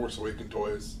all the Force Awakens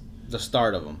toys. The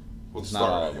start of them. Well, the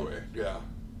start anyway. Yeah.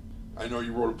 I know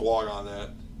you wrote a blog on that.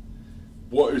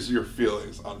 What is your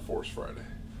feelings on Force Friday?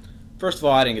 First of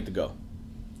all, I didn't get to go.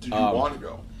 Did you want to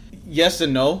go? Yes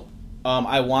and no.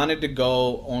 I wanted to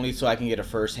go only so I can get a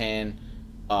first-hand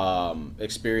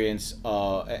experience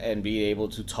and be able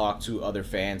to talk to other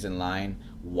fans in line,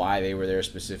 why they were there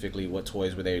specifically, what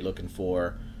toys were they looking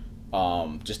for,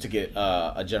 just to get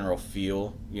a general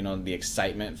feel, the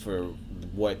excitement for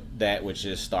which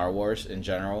is Star Wars in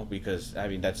general, because I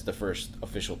mean that's the first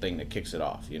official thing that kicks it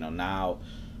off. Now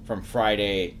from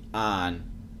Friday on,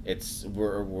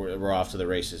 we're off to the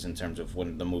races in terms of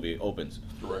when the movie opens.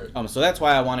 Right. So that's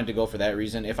why I wanted to go for that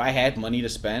reason. If I had money to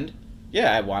spend,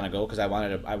 yeah, I'd want to go because I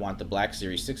want the Black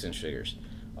Series 6-inch figures.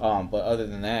 But other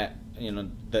than that,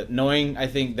 knowing I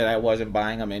think that I wasn't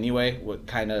buying them anyway would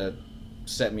kind of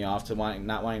set me off to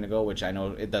not wanting to go, which I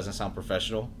know it doesn't sound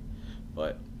professional,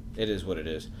 but it is what it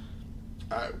is.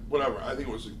 Whatever. I think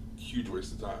it was a huge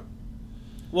waste of time.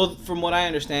 Well, from what I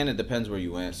understand, it depends where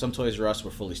you went. Some Toys R Us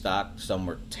were fully stocked. Some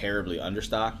were terribly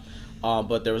understocked.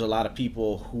 But there was a lot of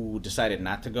people who decided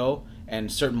not to go,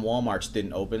 and certain Walmarts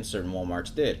didn't open. Certain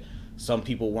Walmarts did. Some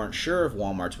people weren't sure if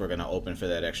Walmarts were going to open for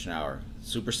that extra hour.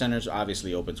 Supercenters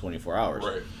obviously open 24 hours.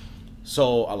 Right. So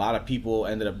a lot of people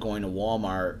ended up going to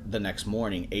Walmart the next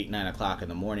morning, 8, 9 o'clock in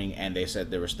the morning, and they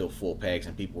said there were still full pegs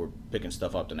and people were picking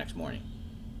stuff up the next morning.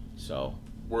 So...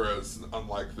 Whereas,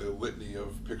 unlike the litany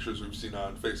of pictures we've seen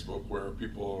on Facebook, where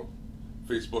people,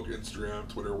 Facebook, Instagram,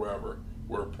 Twitter, wherever,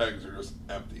 where pegs are just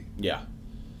empty. Yeah.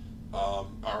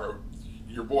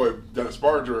 Your boy Dennis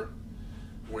Barger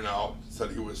went out,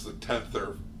 said he was the 10th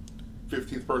or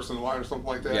 15th person in line or something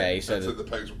like that. Yeah, he said the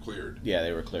pegs were cleared. Yeah,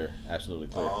 they were clear, absolutely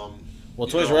clear. Well,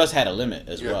 Toys R Us had a limit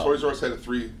as well. Yeah, Toys R Us had a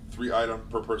three item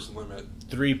per person limit.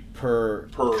 3 per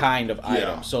kind of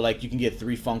item. So like you can get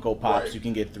 3 Funko Pops, right. You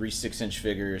can get 3 6-inch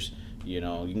figures, you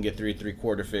can get 3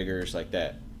 3/4 figures like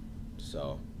that.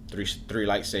 So 3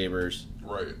 lightsabers.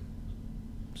 Right.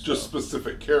 Just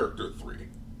specific character 3.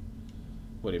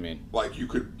 What do you mean? Like you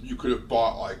could have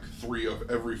bought like 3 of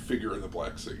every figure in the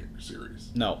Black series.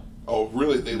 No. Oh,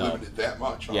 really? They limited that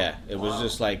much? Huh? Yeah, it was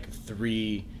just like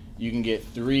 3. You can get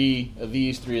 3 of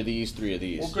these, 3 of these, 3 of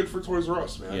these. Well, good for Toys R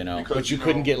Us, man. Because, but you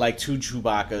couldn't get like 2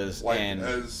 Chewbacca's and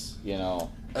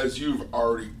as you've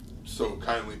already so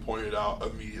kindly pointed out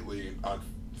immediately on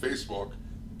Facebook,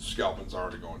 scalping's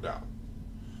already going down.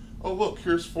 Oh look,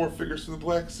 here's 4 figures from the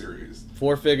Black Series.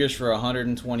 4 figures for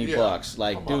 $120.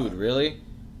 Like, dude, on. Really?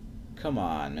 Come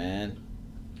on, man.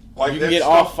 Like you can get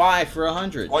all 5 for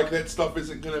 $100. Like that stuff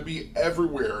isn't going to be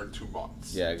everywhere in 2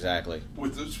 months. Yeah, exactly.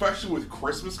 Especially with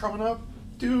Christmas coming up,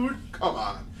 dude. Come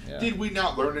on. Yeah. Did we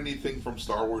not learn anything from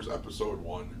Star Wars Episode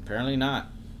 1? Apparently not.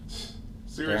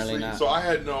 Seriously. Apparently not. So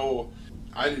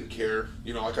I didn't care.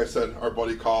 Like I said, our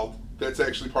buddy called. That's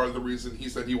actually part of the reason he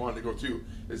said he wanted to go too,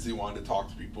 is he wanted to talk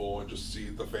to people and just see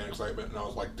the fan excitement. And I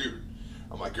was like, dude,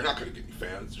 you're not going to get any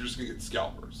fans. You're just going to get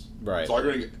scalpers. Right. That's all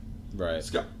you're going to get. Right.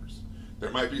 Scalpers. There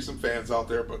might be some fans out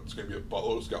there, but it's going to be a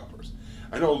buttload of scalpers.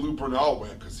 I know Lou Bernthal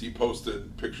went because he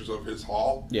posted pictures of his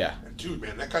haul. Yeah. And dude,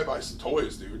 man, that guy buys some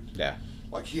toys, dude. Yeah.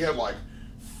 Like he had like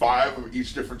 5 of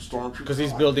each different stormtroopers. Because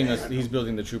he's building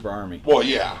the trooper army. Well,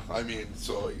 yeah. I mean,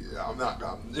 so yeah,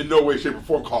 I'm in no way, shape, or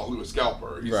form calling Lou a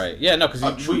scalper. He's right. Yeah. No, because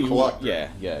he's a true collector. Yeah.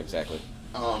 Yeah. Exactly.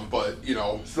 But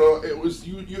so it was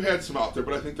you had some out there,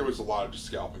 but I think there was a lot of just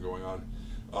scalping going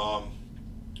on.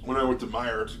 When I went to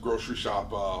Meijer's grocery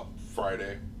shop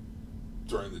Friday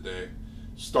during the day,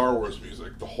 Star Wars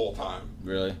music the whole time.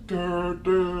 Really?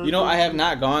 I have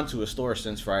not gone to a store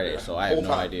since Friday, so I have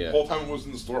no idea. The whole time it was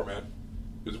in the store, man.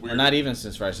 It's weird. Well, not even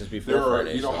since Friday, since before There are,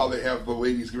 Friday. you know how they have the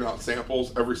ladies giving out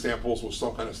samples? Every samples was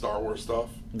some kind of Star Wars stuff.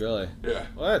 Really? Yeah.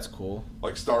 Well, that's cool.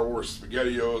 Like Star Wars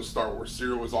SpaghettiOs, Star Wars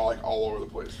cereal was all over the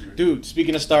place, dude. Dude,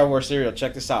 speaking of Star Wars cereal,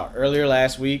 check this out. Earlier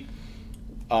last week,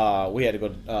 we had to go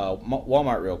to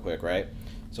Walmart real quick, right?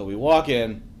 So we walk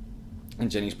in,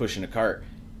 and Jenny's pushing a cart,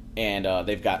 and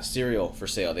they've got cereal for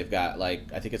sale. They've got I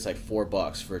think it's like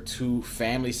 $4 for 2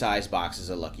 family-sized boxes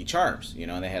of Lucky Charms. You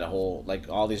know, and they had a whole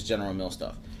all this General Mills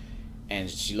stuff. And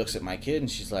she looks at my kid and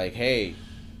she's like, "Hey,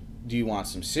 do you want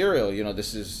some cereal? You know,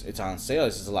 it's on sale.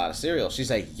 This is a lot of cereal." She's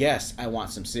like, "Yes, I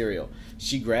want some cereal."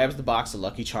 She grabs the box of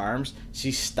Lucky Charms.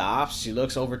 She stops. She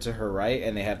looks over to her right,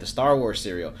 and they have the Star Wars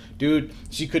cereal. Dude,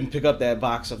 she couldn't pick up that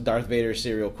box of Darth Vader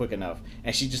cereal quick enough,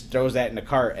 and she just throws that in the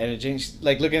cart. And she's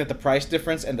looking at the price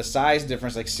difference and the size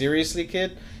difference. Like, seriously,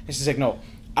 kid? And she's like, "No,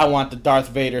 I want the Darth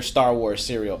Vader Star Wars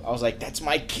cereal." I was like, "That's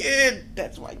my kid.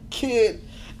 That's my kid."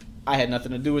 I had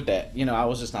nothing to do with that. You know, I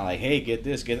was just not like, "Hey, get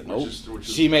this, get it." Nope.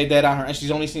 She made that on her, and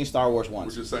she's only seen Star Wars once.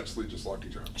 Which is essentially just Lucky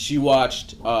Charms. She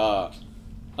watched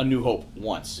A New Hope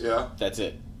once. Yeah. That's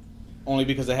it. Only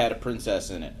because it had a princess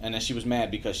in it. And then she was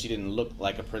mad because she didn't look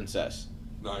like a princess.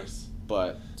 Nice.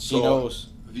 But she knows.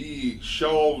 The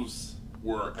shelves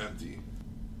were empty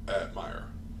at Meijer.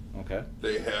 Okay.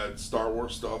 They had Star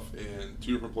Wars stuff in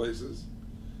 2 different places.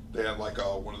 They had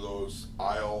one of those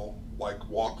aisle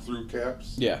walk-through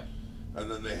caps. Yeah. And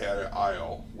then they had an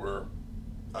aisle where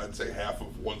I'd say half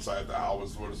of one side of the aisle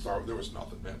was what Star Wars. There was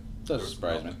nothing, man. Doesn't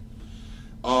surprise me.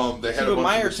 They had a bunch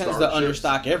Meijer of tends Star to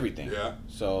understock everything. Yeah.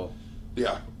 So.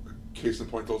 Yeah. Case in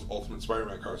point, those Ultimate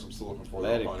Spider-Man cars I'm still looking for.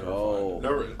 Let it go.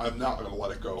 I'm not going to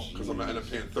let it go because I'm going to end up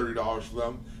paying $30 for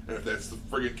them. And if that's the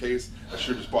friggin' case, I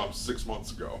should have just bought them 6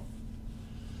 months ago.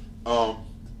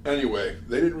 Anyway,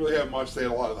 they didn't really have much. They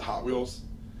had a lot of the Hot Wheels.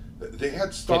 They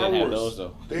had Star Wars. Have those,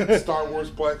 though. They had Star Wars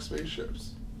black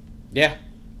spaceships. Yeah.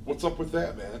 What's up with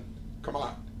that, man? Come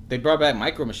on. They brought back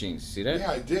Micro Machines. See that? Yeah,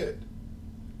 I did.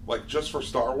 Just for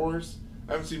Star Wars.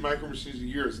 I haven't seen Micro Machines in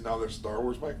years, and now they're Star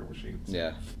Wars Micro Machines.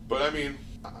 Yeah. But I mean,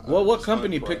 well, what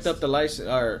company picked up the license?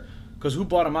 Or because who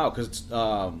bought them out? Because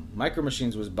Micro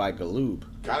Machines was by Galoob.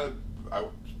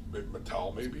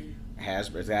 Mattel maybe.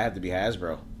 Hasbro. It had to be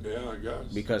Hasbro. Yeah, I guess.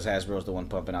 Because Hasbro's the one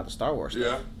pumping out the Star Wars stuff.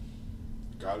 Yeah.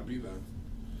 Gotta be then.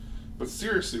 But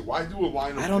seriously, why do a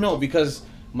line of... I don't know, because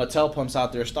Mattel pumps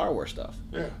out their Star Wars stuff.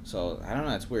 Yeah. So, I don't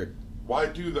know, it's weird. Why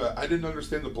do the... I didn't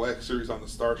understand the Black Series on the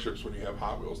Starships when you have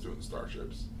Hot Wheels doing the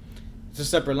Starships. It's a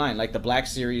separate line, like the Black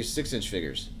Series 6-inch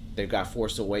figures. They've got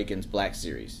Force Awakens Black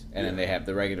Series, and then they have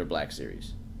the regular Black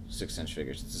Series 6-inch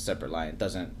figures. It's a separate line. It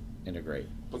doesn't integrate.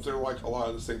 But they're a lot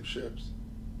of the same ships.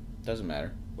 Doesn't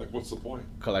matter. What's the point?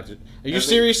 Collectors. Are you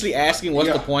seriously asking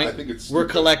what's the point? I think it's stupid. We're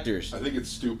collectors. I think it's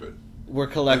stupid. We're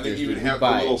collectors. And they even have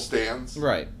the little stands.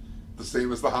 Right. The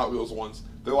same as the Hot Wheels ones.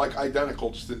 They're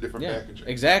identical, just in different packaging.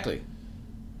 Exactly.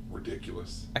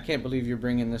 Ridiculous. I can't believe you're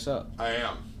bringing this up. I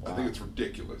am. Wow. I think it's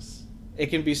ridiculous. It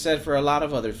can be said for a lot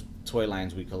of other toy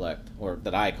lines we collect, or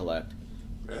that I collect.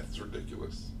 That's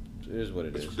ridiculous. It is what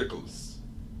it is. It's ridiculous.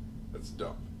 That's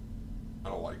dumb. I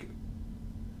don't like it.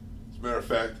 As a matter of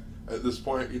fact, at this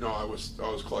point, I was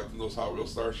collecting those Hot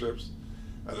Wheels Starships,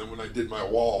 and then when I did my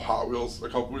wall of Hot Wheels a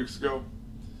couple weeks ago,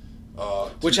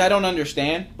 which I don't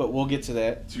understand, but we'll get to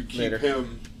that to keep later.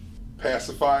 him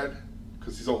pacified,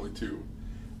 because he's only 2,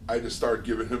 I just started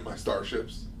giving him my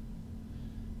Starships,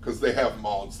 because they have them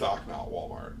all in stock now at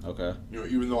Walmart. Okay.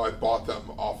 Even though I bought them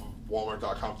off of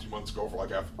Walmart.com 2 months ago for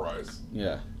half the price.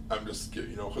 Yeah. I'm just,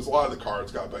 because a lot of the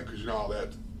cards got back, because how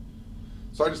that.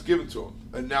 So I just give them to them,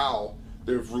 and now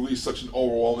they've released such an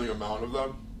overwhelming amount of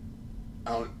them.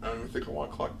 I don't even think I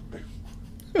want to collect them.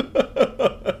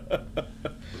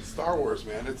 It's Star Wars,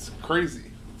 man. It's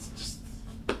crazy. It's just,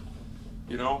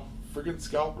 freaking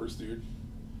scalpers, dude.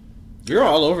 You're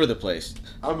all over the place.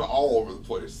 I'm all over the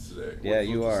place today. Yeah, with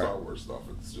you the are. Star Wars stuff.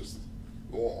 It's just,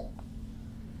 I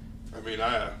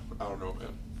don't know,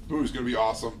 man. The movie's gonna be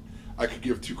awesome. I could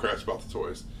give 2 craps about the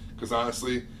toys, because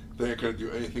honestly, they ain't gonna do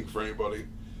anything for anybody.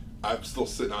 I'm still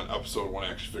sitting on episode 1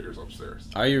 action figures upstairs.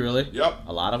 Are you really? Yep.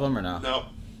 A lot of them or no? No,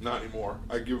 not anymore.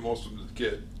 I give most of them to the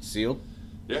kid. Sealed?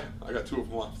 Yeah, I got 2 of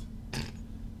them left.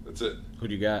 That's it. Who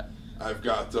do you got? I've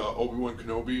got Obi-Wan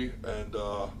Kenobi and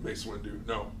Mace Windu.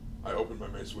 No, I opened my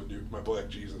Mace Windu, my Black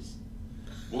Jesus.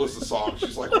 Melissa saw him.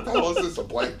 She's like, "What the hell is this? A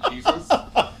Black Jesus?"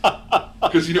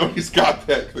 Because he's got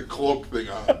the cloak thing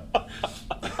on.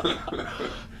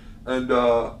 And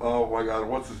oh my God,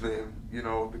 what's his name?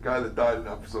 The guy that died in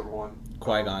episode 1.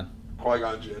 Qui-Gon.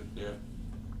 Qui-Gon Jinn. Yeah,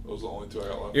 those are the only 2 I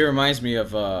got left. It reminds me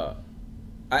of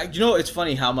it's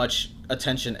funny how much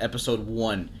episode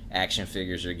 1 action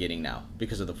figures are getting now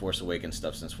because of the Force Awakens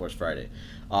stuff since Force Friday.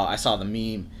 I saw the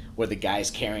meme where the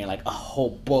guy's carrying like a whole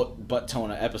butt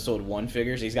ton of Episode 1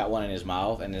 figures. He's got one in his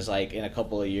mouth, and it's like in a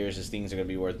couple of years, his things are gonna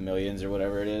be worth millions or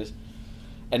whatever it is.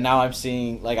 And now I'm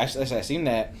seeing, like I seen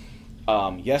that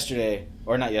yesterday,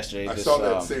 or not yesterday. I saw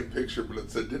that same picture, but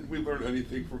it said, "Didn't we learn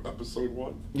anything from Episode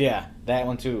 1?" Yeah, that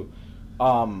one too.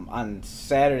 On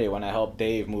Saturday when I helped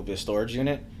Dave move his storage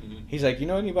unit, he's like, you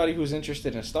know anybody who's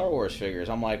interested in Star Wars figures?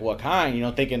 I'm like, what kind? You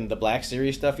know, thinking the Black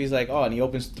Series stuff. He's like, oh, and he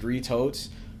opens 3 totes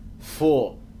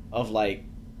full of like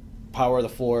Power of the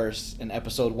Force and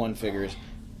Episode 1 figures,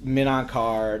 mint on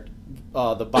card,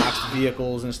 the boxed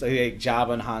vehicles and stuff. Like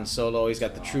Jabba and Han Solo. He's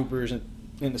got the troopers and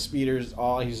the speeders.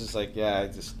 All he's just like, yeah,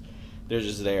 they're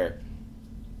just there.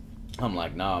 I'm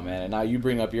like, nah, man. And now you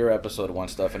bring up your Episode 1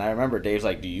 stuff, and I remember Dave's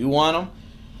like, do you want them?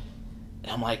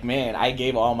 And I'm like, man, I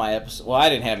gave all my episodes. Well, I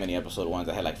didn't have many Episode 1s.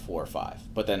 I had like 4 or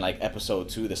 5. But then like Episode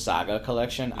 2, the Saga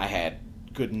collection, I had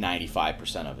good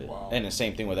 95% of it. Wow. And the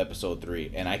same thing with Episode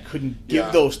 3. And I couldn't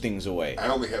give those things away. I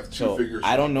only have 2 figures.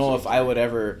 I don't know if I would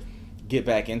ever get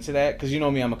back into that, because you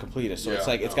know me, I'm a completist. So it's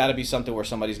like, it's got to be something where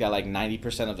somebody's got like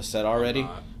 90% of the set already.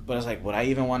 But I was like, would I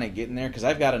even want to get in there? Because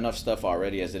I've got enough stuff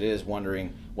already as it is,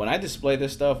 wondering, when I display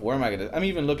this stuff, where am I going to... I'm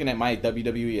even looking at my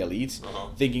WWE Elites,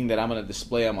 thinking that I'm going to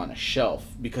display them on a shelf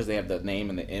because they have the name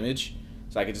and the image.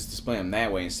 So I could just display them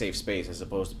that way and save space as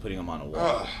opposed to putting them on a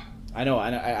wall. I know,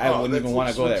 I wouldn't even want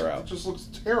to go that route. It just looks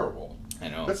terrible. I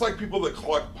know. That's like people that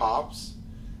collect Pops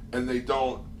and they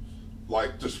don't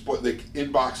like display, they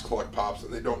inbox collect Pops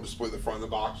and they don't display the front of the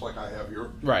box like I have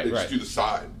here. Right, They just do the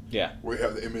side. Yeah. Where you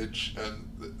have the image and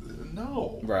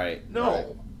no. Right. No. Right.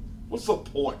 What's the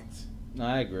point? No,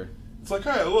 I agree. It's like,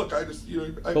 hey, look, I just, you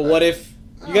know. But what if,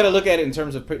 you got to look at it in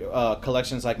terms of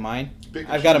collections like mine.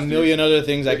 I've got a million other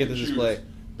things I get to display.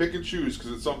 Pick and choose,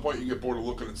 because at some point you get bored of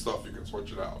looking at stuff, you can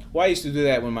switch it out. Well, I used to do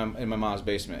that in my mom's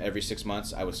basement. Every 6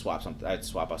 months, I would swap something. I'd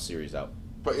swap a series out.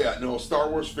 But yeah, no, Star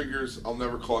Wars figures, I'll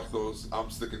never collect those. I'm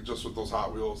sticking just with those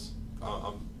Hot Wheels.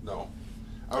 No.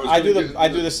 I do the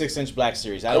 6-inch Black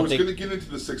Series. I was going to get into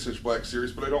the 6-inch Black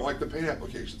Series, but I don't like the paint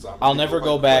applications on them. I'll never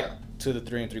go back to the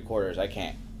 3 3/4. I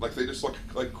can't. Like, they just look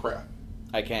like crap.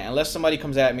 I can't. Unless somebody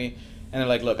comes at me and they're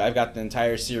like, look, I've got the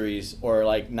entire series, or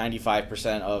like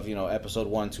 95% of, you know, Episode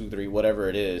 1, 2, 3, whatever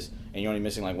it is, and you're only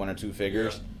missing like 1 or 2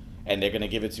 figures, and they're going to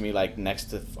give it to me like next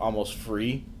to almost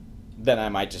free, then I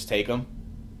might just take them.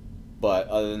 But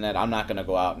other than that, I'm not going to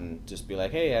go out and just be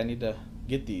like, hey, I need to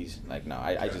get these. Like, no,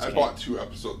 I just can't. I bought 2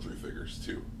 Episode 3 figures,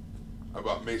 too. I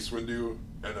bought Mace Windu,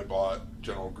 and I bought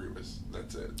General Grievous.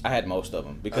 That's it. I had most of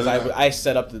them, because I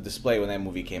set up the display when that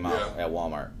movie came out at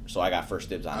Walmart, so I got first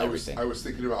dibs on everything. I was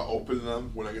thinking about opening them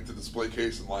when I get the display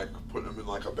case and like putting them in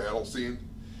like a battle scene,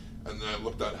 and then I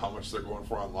looked at how much they're going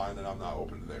for online, and I'm not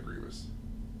opening that Grievous.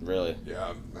 Really?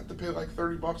 Yeah, I have to pay like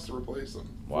 $30 to replace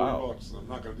them. Wow. $40. I'm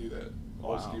not going to do that.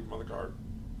 I'll just keep them on the card.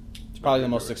 It's probably the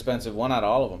most expensive one out of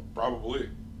all of them. Probably.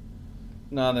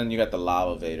 No, then you got the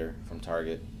Lava Vader from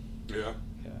Target. Yeah.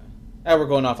 Yeah, we're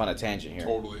going off on a tangent here.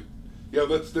 Totally. Yeah,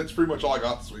 that's pretty much all I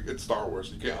got this week. It's Star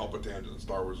Wars. You can't help but tangent in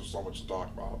Star Wars. There's so much to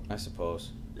talk about. I suppose.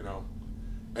 You know,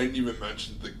 I didn't even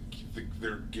mention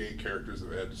their gay characters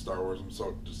they've added to Star Wars. I'm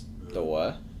so just. The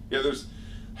what? Yeah, there's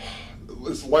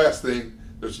this last thing.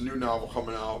 There's a new novel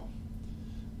coming out,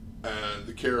 and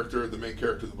the main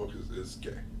character of the book is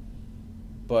gay.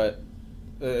 But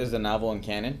is the novel in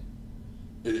canon?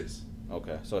 It is.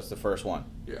 Okay, so it's the first one.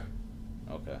 Yeah.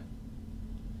 Okay.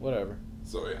 Whatever.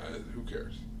 So yeah, who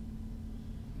cares?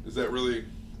 Is that really?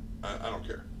 I don't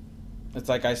care. It's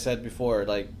like I said before,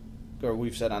 or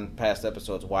we've said on past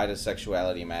episodes. Why does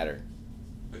sexuality matter?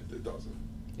 It doesn't.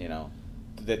 You know,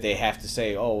 that they have to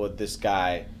say, oh, well, this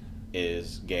guy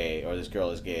is gay or this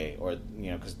girl is gay, or you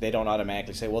know, because they don't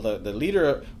automatically say, well, the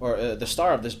leader or the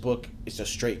star of this book is a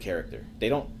straight character.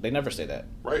 They never say that.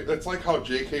 Right. That's like how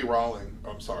J.K. Rowling.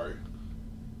 I'm sorry.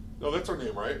 No, that's her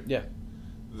name, right? Yeah.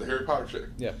 The Harry Potter chick.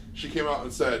 Yeah. She came out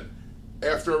and said,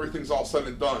 after everything's all said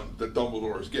and done, that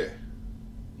Dumbledore is gay.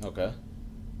 Okay.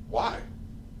 Why?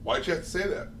 Why'd you have to say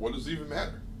that? What does it even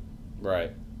matter?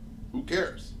 Right. Who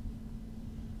cares?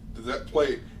 Does that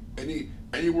play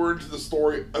anywhere into the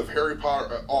story of Harry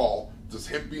Potter at all? Does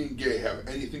him being gay have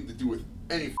anything to do with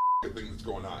any thing that's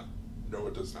going on? No,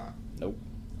 it does not. Nope.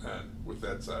 And with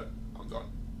that said, I'm done.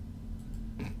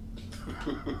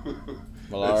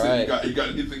 Well, all right. You got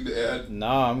anything to add? No,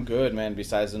 I'm good, man.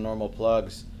 Besides the normal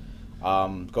plugs,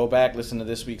 go back, listen to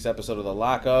this week's episode of The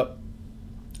Lockup.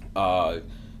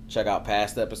 Check out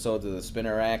past episodes of The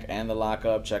Spinner Rack and The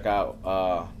Lockup. Check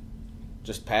out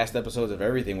just past episodes of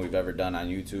everything we've ever done on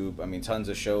YouTube. I mean, tons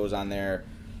of shows on there.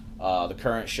 The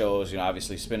current shows,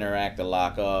 obviously Spinner Act, The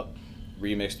Lock Up,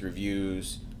 Remixed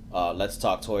Reviews, Let's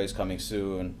Talk Toys coming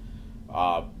soon,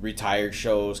 retired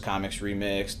shows, Comics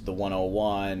Remixed, The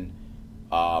 101,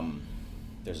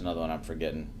 there's another one I'm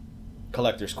forgetting,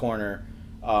 Collector's Corner.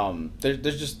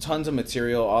 There's just tons of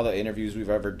material, all the interviews we've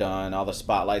ever done, all the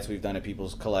spotlights we've done at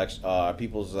people's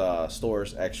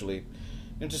stores, actually.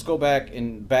 Just go back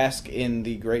and bask in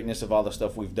the greatness of all the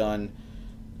stuff we've done.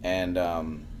 And,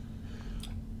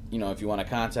 if you want to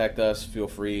contact us, feel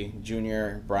free,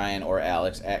 Junior, Brian, or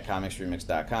Alex at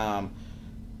comicsremix.com.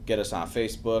 Get us on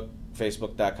Facebook,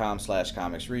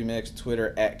 facebook.com/comicsremix,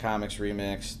 Twitter at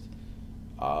comicsremix.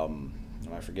 Am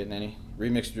I forgetting any?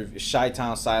 Remixed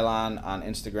Chi-Town Cylon on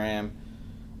Instagram.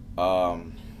 I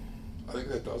think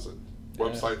that does it.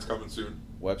 Website's coming soon.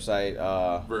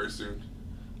 Website. Very soon.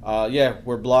 Yeah,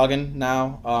 we're blogging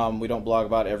now. We don't blog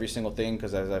about every single thing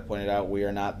because, as I pointed out, we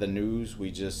are not the news.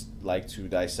 We just like to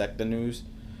dissect the news.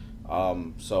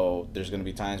 So there's going to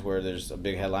be times where there's a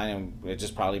big headline and it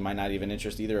just probably might not even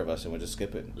interest either of us, and we'll just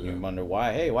skip it. Yeah. You wonder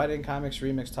why. Hey, why didn't Comics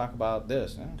Remix talk about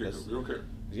this? Because we don't care.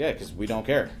 Yeah, because we don't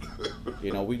care.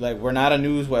 We're not a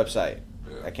news website.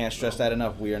 Yeah, I can't stress that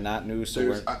enough. We are not news.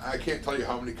 So I can't tell you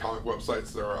how many comic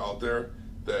websites there are out there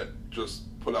that just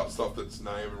put out stuff that's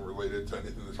not even related to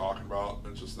anything they're talking about.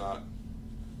 It's just not,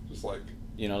 just like...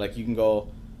 like you can go,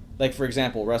 like for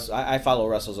example, I follow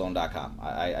WrestleZone.com.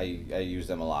 I use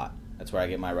them a lot. That's where I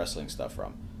get my wrestling stuff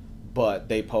from. But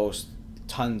they post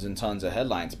tons and tons of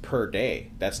headlines per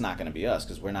day. That's not going to be us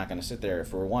because we're not going to sit there,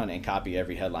 for one, and copy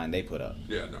every headline they put up.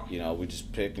 Yeah, no. We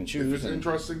just pick and choose. If it's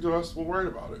interesting to us, we'll write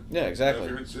about it. Yeah, exactly.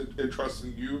 And if it's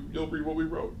interesting to you, you'll read what we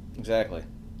wrote. Exactly.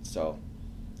 So...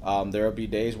 there will be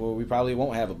days where we probably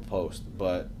won't have a post,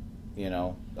 but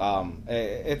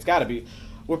it's got to be.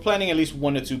 We're planning at least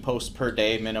 1 to 2 posts per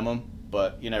day minimum,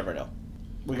 but you never know.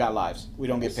 We got lives. We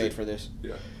don't get paid for this.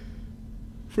 Yeah.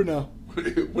 For now.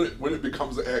 When it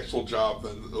becomes an actual job,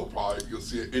 then you'll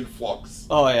see an influx.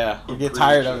 Oh yeah, you get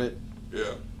tired of it.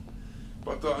 Yeah.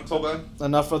 But until then.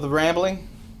 Enough of the rambling.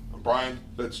 I'm Brian.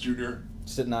 That's Junior.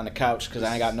 Sitting on the couch because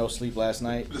I ain't got no sleep last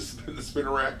night. This has been the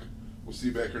Spinner Rack. We'll see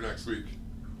you back here next week.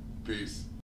 Peace.